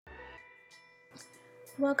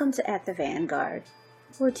Welcome to At the Vanguard.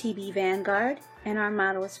 We're TB Vanguard, and our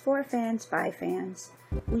motto is for fans by fans.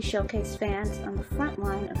 We showcase fans on the front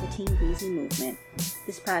line of the Team Breezy movement.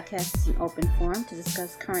 This podcast is an open forum to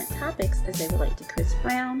discuss current topics as they relate to Chris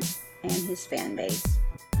Brown and his fan base.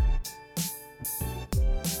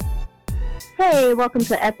 Hey, welcome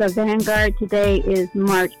to At the Vanguard. Today is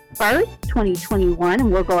March 1st, 2021,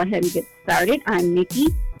 and we'll go ahead and get started. I'm Nikki.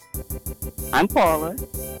 I'm Paula.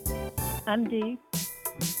 I'm Dee.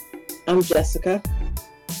 I'm Jessica.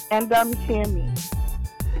 And I'm Tammy.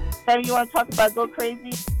 Tammy, you want to talk about Go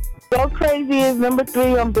Crazy? Go Crazy is number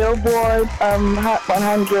 3 on Billboard Hot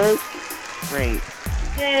 100. Great.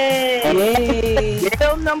 Yay!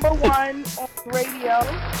 Still number 1 on radio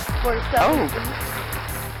for the 7th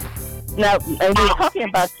week. Now, and we were talking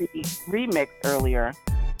about the remix earlier,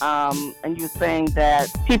 and you were saying that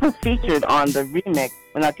people featured on the remix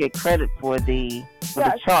will not get credit for the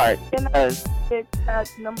chart because it's at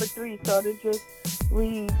number 3, so to just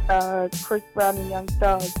read Chris Brown and Young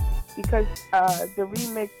Thug because the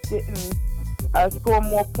remix didn't score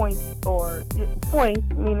more points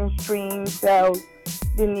meaning stream sales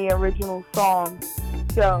than the original song.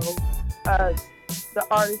 So the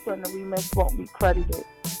artist on the remix won't be credited.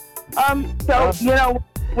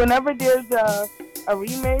 Whenever there's a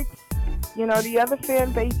remix, the other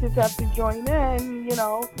fan bases have to join in,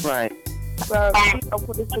 Right. For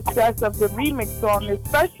the success of the remix song,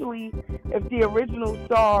 especially if the original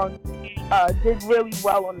song did really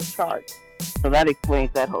well on the chart. So that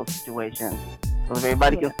explains that whole situation. So if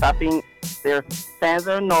everybody can stop being, their fans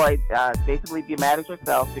are annoyed, basically be mad at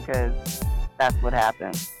yourself because that's what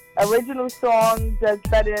happened. Original song does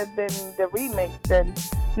better than the remix, then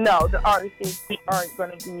no, the artists aren't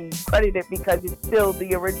going to be credited because it's still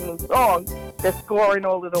the original song that's scoring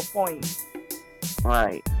all of the points.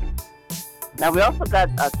 Right. Now we also got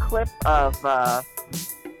a clip of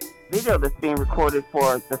video that's being recorded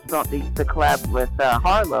for the collab with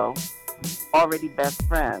Harlow, Already Best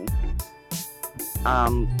Friends.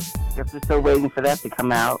 Guess we're still waiting for that to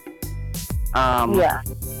come out. Yeah.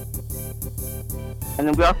 And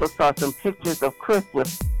then we also saw some pictures of Chris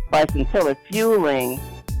with Bryson Tiller fueling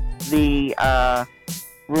the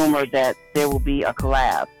rumor that there will be a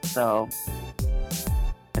collab. So,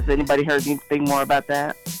 has anybody heard anything more about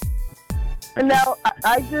that? No,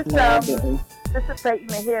 I just anticipating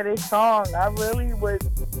to hear this song. I really would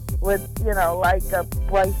like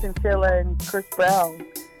Bryson Tiller and Chris Brown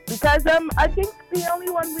because I think the only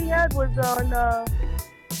one we had was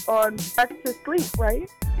on Back to Sleep, right?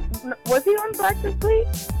 Was he on Back to Sleep?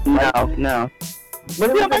 No.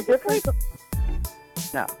 Was he on Back to Sleep?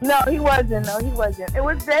 No, he wasn't.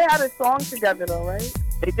 They had a song together though, right?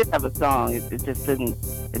 They did have a song. It just didn't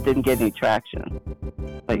get any traction.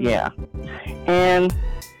 But yeah. And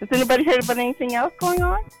has anybody heard about anything else going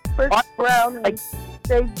on? Chris Brown and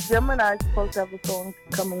Stage Gemini is supposed to have a song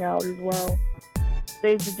coming out as well.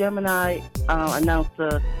 Stage Gemini announced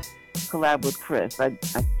a collab with Chris. I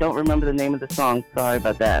don't remember the name of the song. Sorry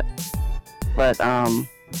about that. But and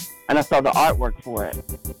I saw the artwork for it.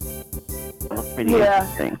 It looks pretty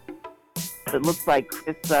interesting. It looks like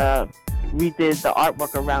Chris redid the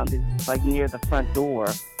artwork around his, like near the front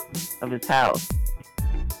door of his house.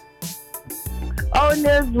 Oh, and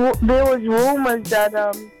there was rumors that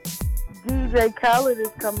DJ Khaled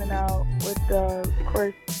is coming out with a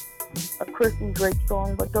Chris and Drake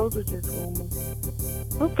song, but those are just rumors.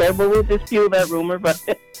 Okay, well we'll just fuel that rumor, but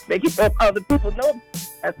make it so other people know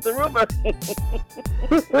that's the rumor.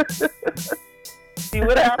 See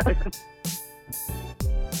what happens.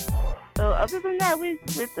 So other than that,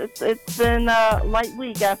 it's been a light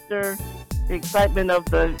week after the excitement of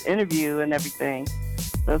the interview and everything.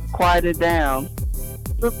 So it's quieted down.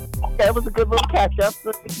 So that was a good little catch up.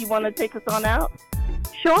 So if you want to take us on out?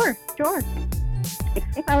 Sure.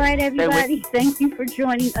 All right, everybody. Thank you for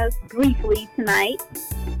joining us briefly tonight.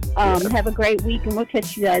 Have a great week, and we'll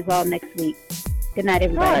catch you guys all next week. Good night,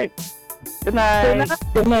 everybody. Right. Good night.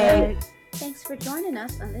 Good night. Thanks for joining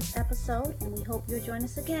us on this episode, and we hope you'll join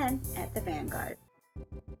us again at the Vanguard.